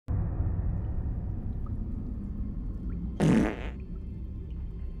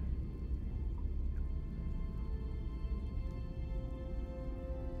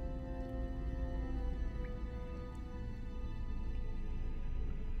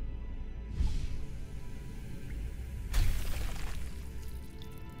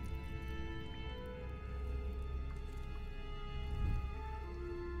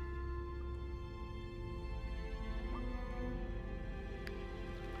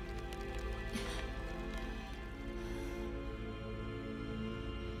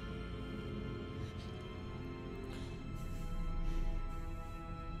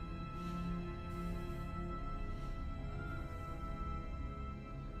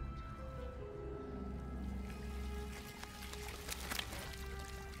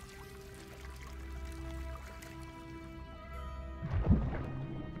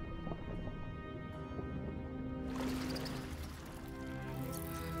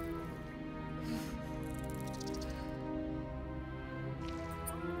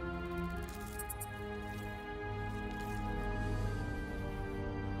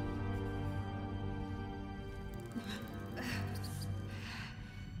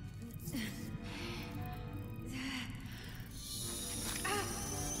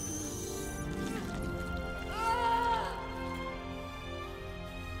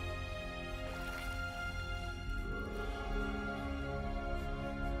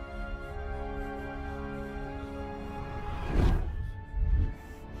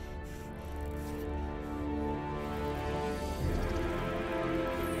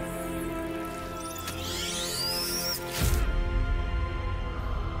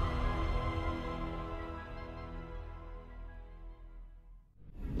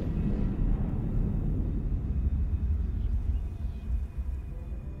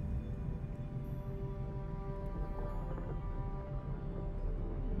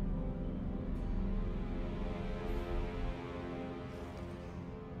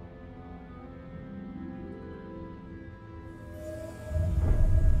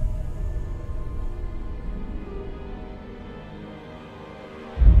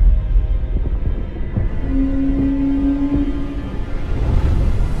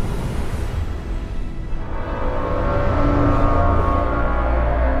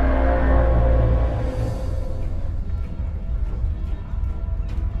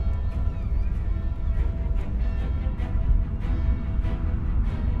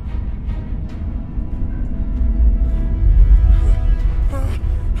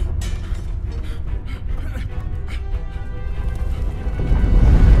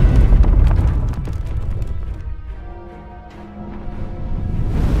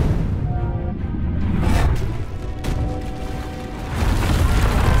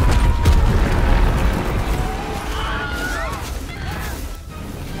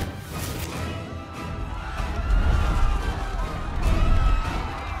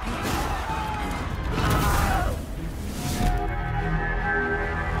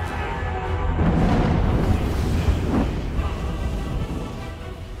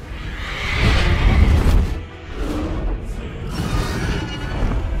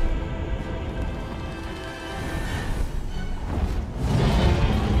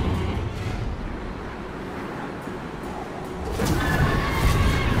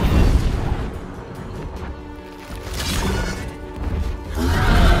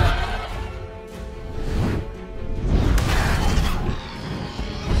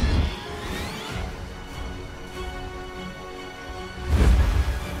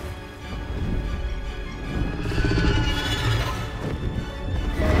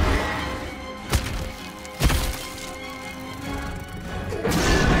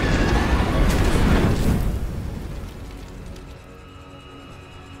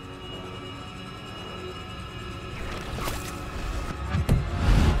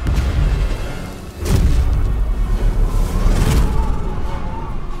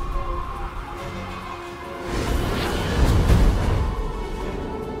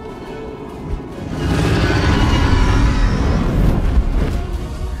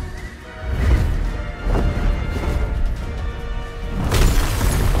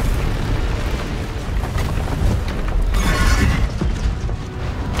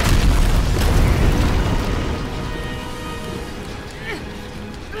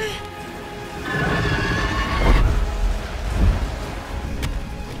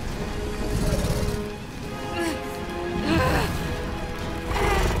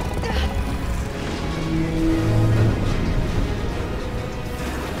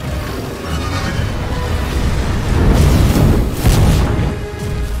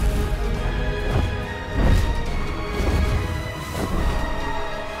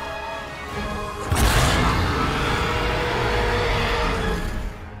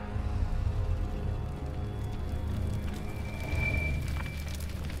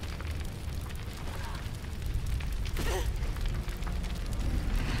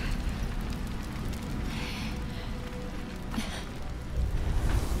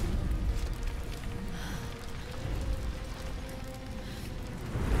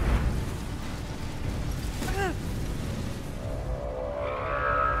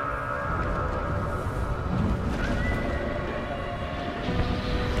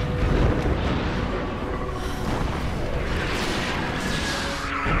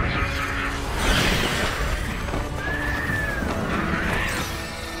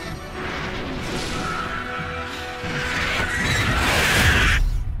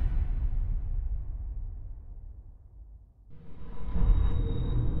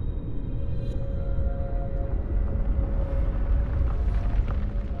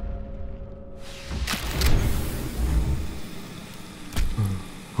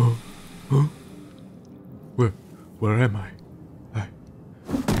Where am I?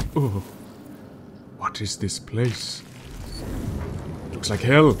 Oh. What is this place? Looks like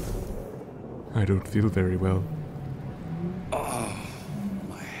hell. I don't feel very well. Oh,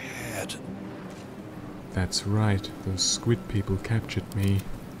 my head. That's right, those squid people captured me.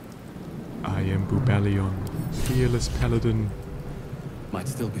 I am Bubalyon, fearless paladin. Might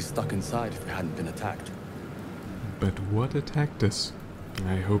still be stuck inside if we hadn't been attacked. But what attacked us?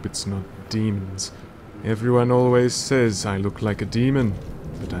 I hope it's not demons. Everyone always says I look like a demon,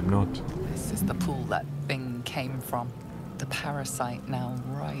 but I'm not. This is the pool that thing came from. The parasite now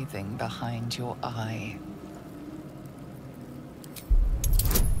writhing behind your eye.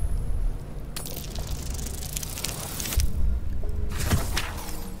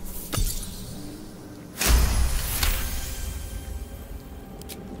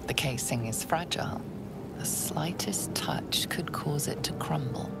 The casing is fragile. The slightest touch could cause it to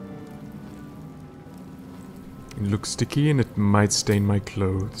crumble. It looks sticky and it might stain my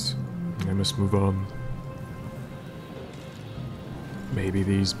clothes. I must move on. Maybe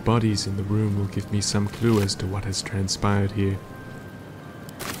these bodies in the room will give me some clue as to what has transpired here.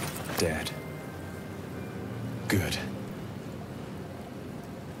 Dead. Good.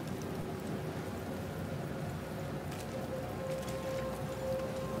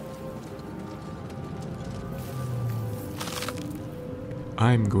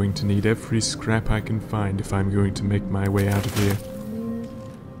 I'm going to need every scrap I can find if I'm going to make my way out of here.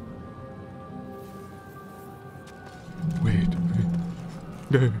 Wait.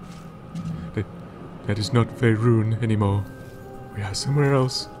 No. That is not Faerun anymore. We are somewhere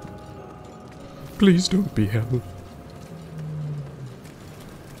else. Please don't be hell.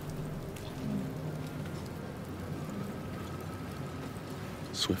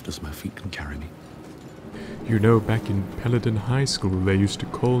 Swift as my feet can carry me. You know, back in Paladin High School, they used to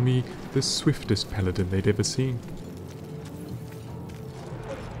call me the swiftest paladin they'd ever seen.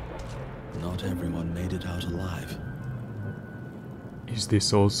 Not everyone made it out alive. Is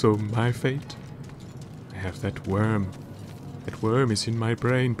this also my fate? I have that worm. That worm is in my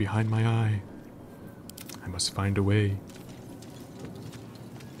brain, behind my eye. I must find a way.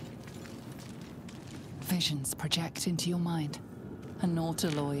 Visions project into your mind. A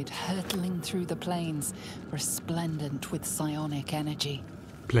nautiloid hurtling through the plains, resplendent with psionic energy.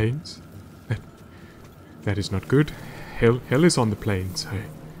 Plains? That is not good. Hell is on the plains.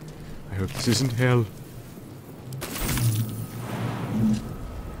 I hope this isn't hell.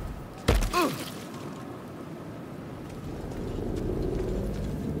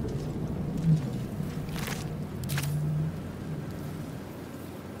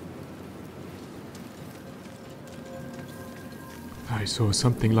 I saw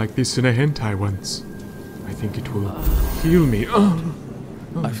something like this in a hentai once. I think it will heal me. Oh,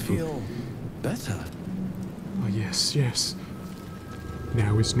 I feel better. Oh, yes, yes.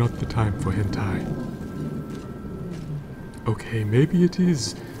 Now is not the time for hentai. Okay, maybe it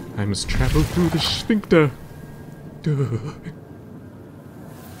is. I must travel through the sphincter. Duh.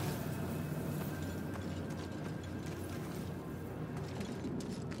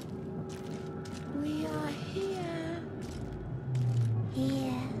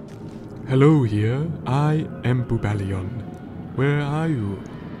 Hello here, I am Bubalyon. Where are you?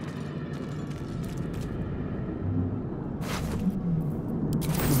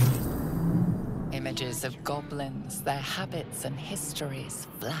 Images of goblins, their habits and histories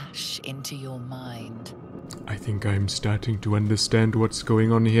flash into your mind. I think I'm starting to understand what's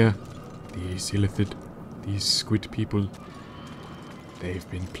going on here. These illithid, these squid people,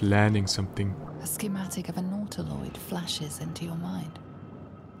 they've been planning something. A schematic of a nautiloid flashes into your mind.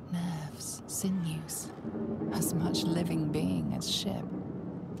 Nerves, sinews, as much living being as ship.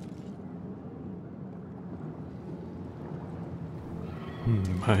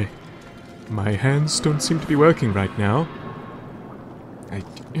 My hands don't seem to be working right now.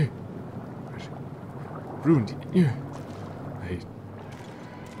 Ruined.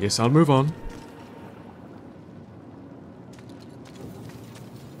 Yes, I'll move on.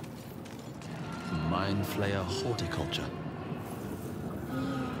 Mind flayer horticulture.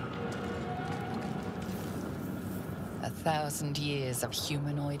 1,000 years of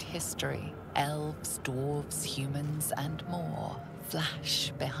humanoid history, elves, dwarves, humans, and more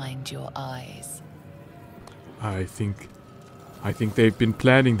flash behind your eyes. I think they've been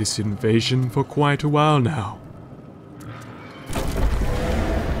planning this invasion for quite a while now.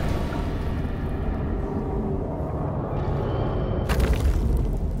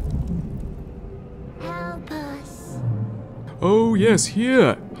 Help us. Oh yes,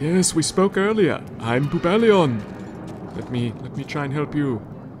 here. Yes, we spoke earlier. I'm Bubalyon. Let me try and help you.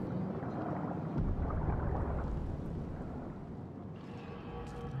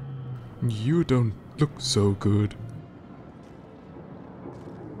 You don't look so good.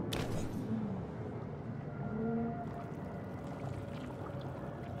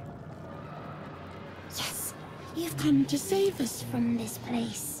 Yes, you've come to save us from this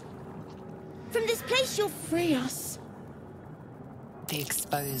place. From this place you'll free us. The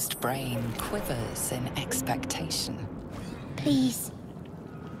exposed brain quivers in expectation. Please.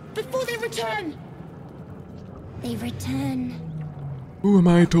 Before they return. They return. Who am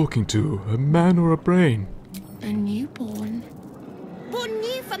I talking to? A man or a brain? A newborn. Born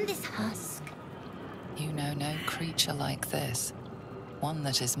new from this husk. You know no creature like this. One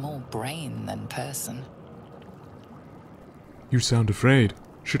that is more brain than person. You sound afraid.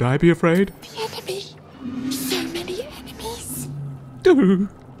 Should I be afraid? The enemy. So many enemies.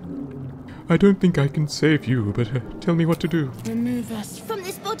 I don't think I can save you, but tell me what to do. Remove us from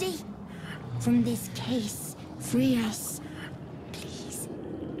this body. From this case. Free us. Please.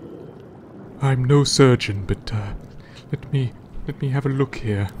 I'm no surgeon, but let me have a look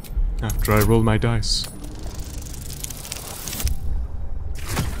here after I roll my dice.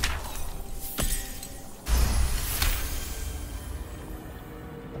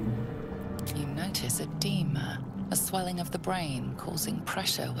 You notice edema, a swelling of the brain causing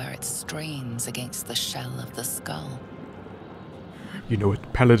pressure where it strains against the shell of the skull. You know,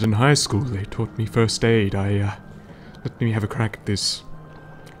 at Paladin High School they taught me first aid. Let me have a crack at this.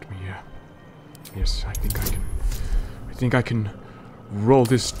 Yes, I think I can roll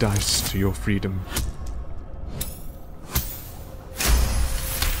this dice to your freedom.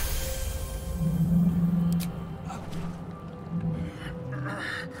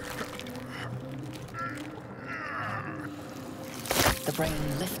 The brain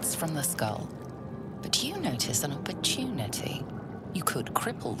lifts from the skull, but you notice an opportunity. You could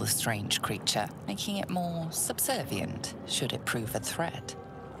cripple the strange creature, making it more subservient, should it prove a threat.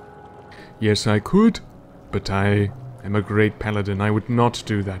 Yes, I could, but I am a great paladin. I would not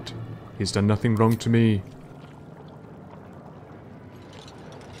do that. He's done nothing wrong to me.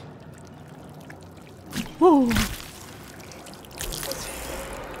 Whoa.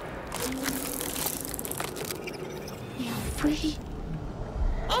 We are free.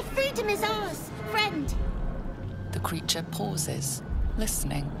 Our freedom is ours, friend. The creature pauses,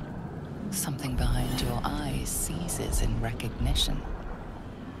 listening. Something behind your eyes seizes in recognition.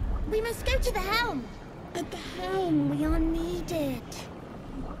 We must go to the helm. At the helm, we are needed.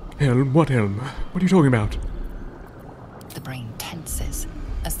 Helm? What helm? What are you talking about? The brain tenses,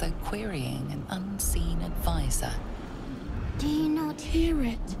 as though querying an unseen advisor. Do you not hear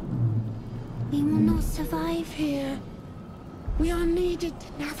it? We will not survive here. We are needed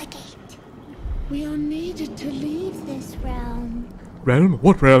to navigate. We are needed to leave this realm. Realm?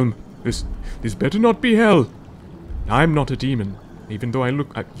 What realm? This better not be hell. I'm not a demon, even though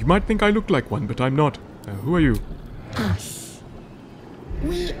you might think I look like one, but I'm not. Who are you? Us.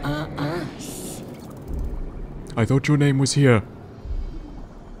 We are us. I thought your name was here.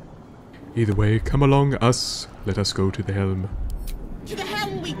 Either way, come along, us. Let us go to the helm. To the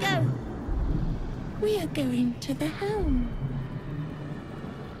helm we go. We are going to the helm.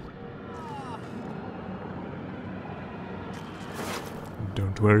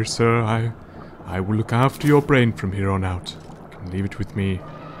 Don't worry, sir. I will look after your brain from here on out. You can leave it with me.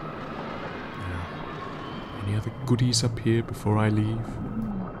 Any other goodies up here before I leave?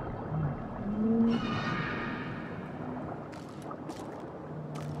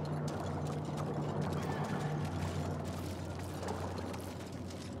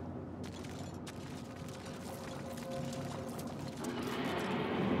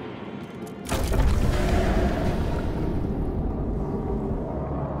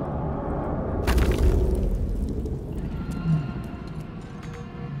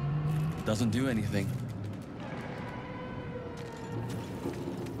 Doesn't do anything.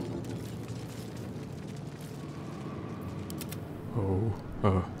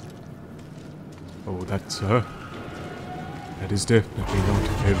 Oh, that's her. That is definitely not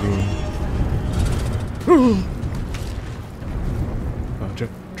a room.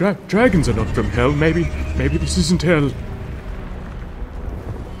 Dragons are not from hell. Maybe this isn't hell.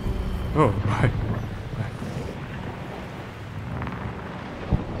 Oh, my.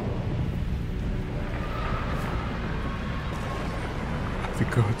 The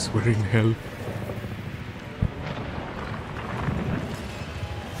gods were in hell.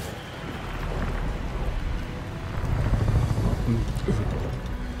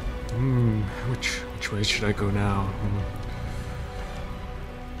 Which way should I go now?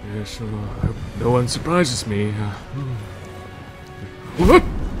 Yes, I hope no one surprises me. What?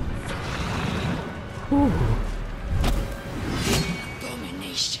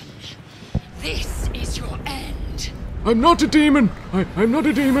 Abomination. I'm not a demon! I'm not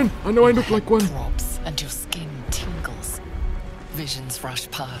a demon! I know I look like one. Drops and your skin tingles. Visions rush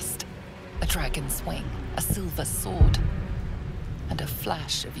past. A dragon's wing, a silver sword, and a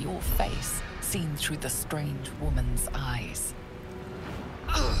flash of your face seen through the strange woman's eyes.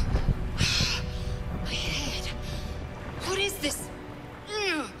 Oh. My head. What is this?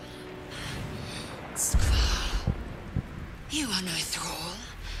 Skvar. You are no thrall.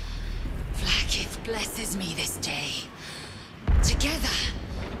 Vlaakith blesses me this day. Together,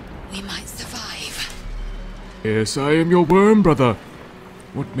 we might survive. Yes, I am your worm, brother.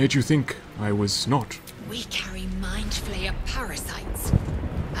 What made you think I was not? We carry mind flayer parasites.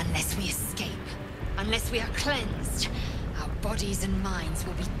 Unless we escape, unless we are cleansed, our bodies and minds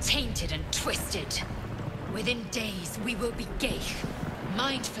will be tainted and twisted. Within days, we will be gay.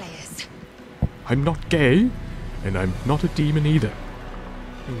 Mind flayers. I'm not gay, and I'm not a demon either.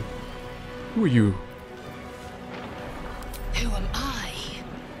 Who are you? Who am I?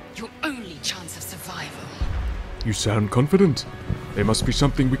 Your only chance of survival. You sound confident. There must be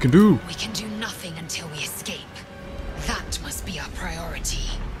something we can do. We can do nothing until we escape. That must be our priority.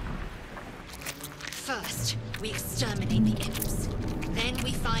 First, we exterminate the imps. Then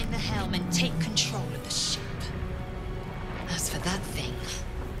we find the helm and take control of the ship. As for that thing,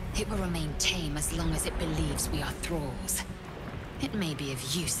 it will remain tame as long as it believes we are thralls. It may be of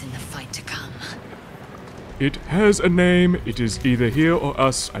use in the fight to come. It has a name. It is either here or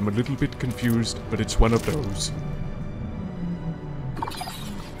us. I'm a little bit confused, but it's one of those.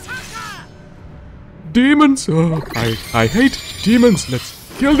 Demons! Oh, I hate demons.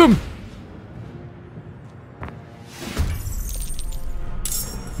 Let's kill them.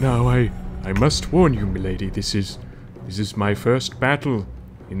 Now I must warn you, milady. This is my first battle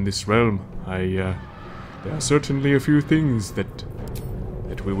in this realm. There are certainly a few things that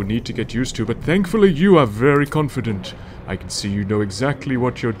we will need to get used to, but thankfully you are very confident. I can see you know exactly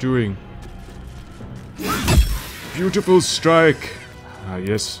what you're doing. Beautiful strike. Ah,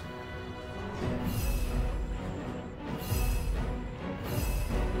 yes.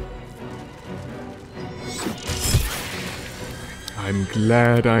 I'm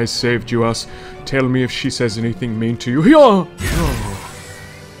glad I saved you, Us. Tell me if she says anything mean to you. Oh,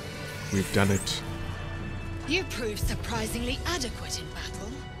 we've done it. You proved surprisingly adequate in battle.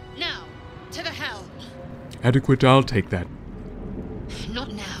 Now, to the helm. Adequate, I'll take that.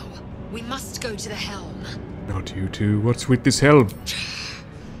 Not now. We must go to the helm. Not you two. What's with this helm?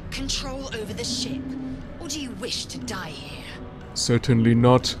 Control over the ship. Or do you wish to die here? Certainly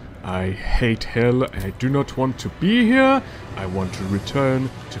not. I hate hell. I do not want to be here. I want to return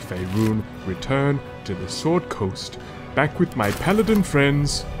to Faerun, return to the Sword Coast, back with my paladin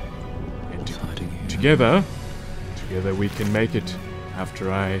friends, and together we can make it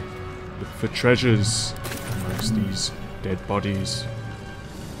after I look for treasures amongst these dead bodies.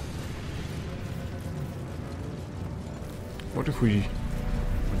 What if we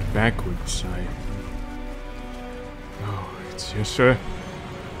went backwards? Oh, it's yes, sir.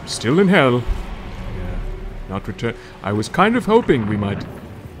 Still in hell. Yeah, not return. I was kind of hoping we might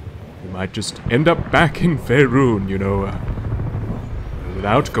just end up back in Faerun, you know,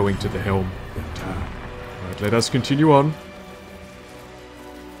 without going to the helm. But, right, let us continue on.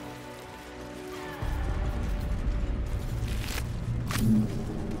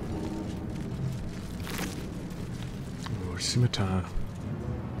 Oh, scimitar.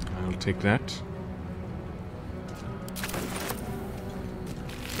 I'll take that.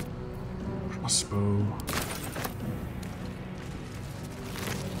 Crossbow.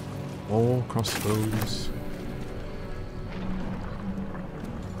 More crossbows.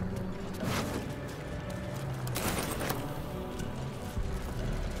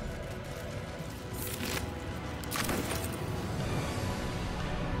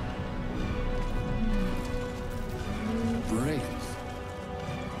 Brave.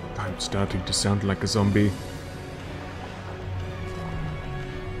 I'm starting to sound like a zombie.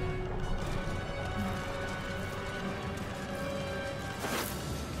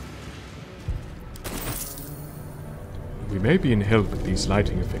 We may be in hell, but these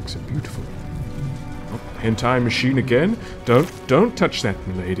lighting effects are beautiful. Oh, hentai machine again? Don't touch that,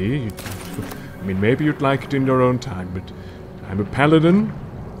 milady. I mean, maybe you'd like it in your own time, but I'm a paladin.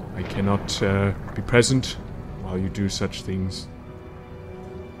 I cannot be present while you do such things.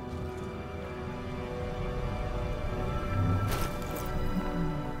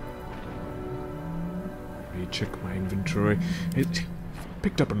 Let me check my inventory. It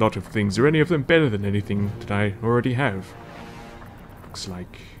picked up a lot of things. Are any of them better than anything that I already have? Looks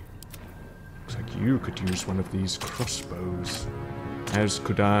like you could use one of these crossbows. As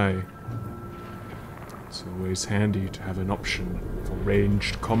could I. It's always handy to have an option for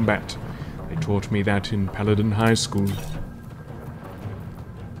ranged combat. They taught me that in Paladin High School.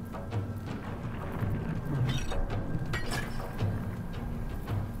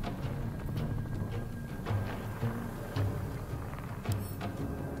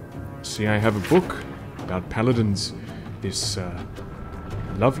 See, I have a book about paladins. This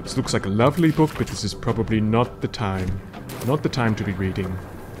looks like a lovely book, but this is probably not the time. Not the time to be reading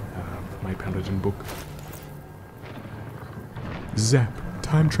my paladin book. Zap.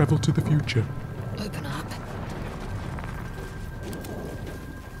 Time travel to the future. Open up.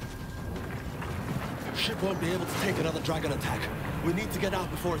 Ship won't be able to take another dragon attack. We need to get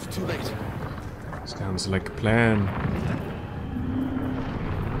out before it's too late. Sounds like a plan.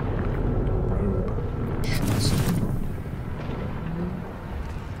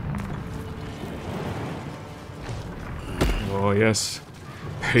 Oh yes,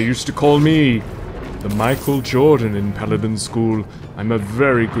 they used to call me the Michael Jordan in Paladin School. I'm a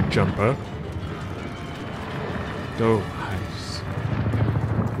very good jumper. Oh, nice.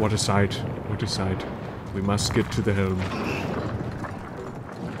 What a sight, what a sight. We must get to the helm.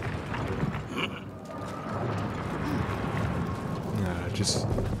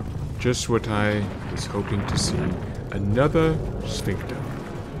 Just what I was hoping to see. Another sphincter.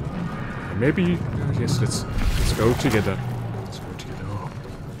 Maybe, yes, let's go together. Let's go together. Oh,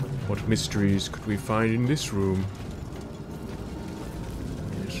 what mysteries could we find in this room?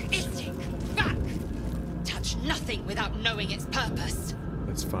 Istik, back! Touch nothing without knowing its purpose.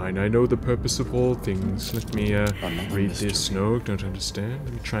 That's fine. I know the purpose of all things. Let me read mystery. this. No, don't understand.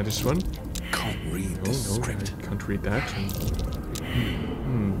 Let me try this one. Can't read this No, script. I can't read that.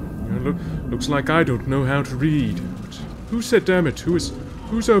 Looks like I don't know how to read. But who said damn it? Who's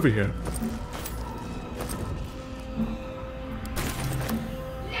over here?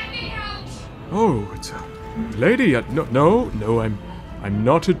 Let me out! Oh, it's a lady. No, I'm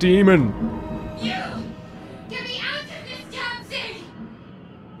not a demon. You! Get me out of this damn thing!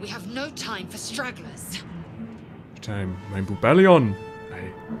 We have no time for stragglers. But I'm Bubalyon.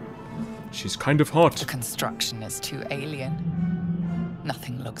 She's kind of hot. The construction is too alien.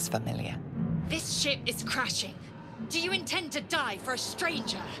 Nothing looks familiar. This ship is crashing. Do you intend to die for a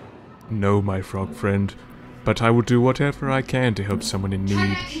stranger? No, my frog friend. But I will do whatever I can to help someone in Try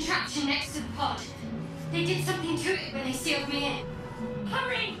need. that contraption next to the pod. They did something to it when they sealed me in.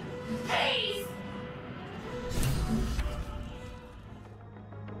 Hurry!